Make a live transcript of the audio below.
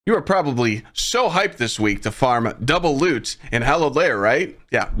You are probably so hyped this week to farm double loot in Hallowed Lair, right?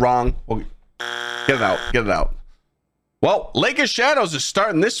 Yeah, wrong. Well, get it out. Get it out. Well, Lake of Shadows is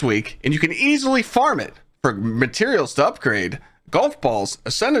starting this week, and you can easily farm it for materials to upgrade, golf balls,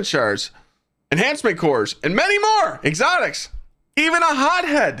 ascendant shards, enhancement cores, and many more exotics. Even a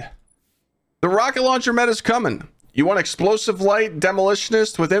hothead. The rocket launcher meta is coming. You want explosive light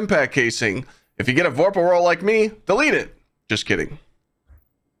demolitionist with impact casing. If you get a Vorpal roll like me, delete it. Just kidding.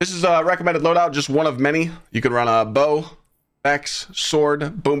 This is a recommended loadout, just one of many. You can run a bow, axe,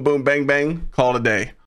 sword, boom, boom, bang, bang, call it a day.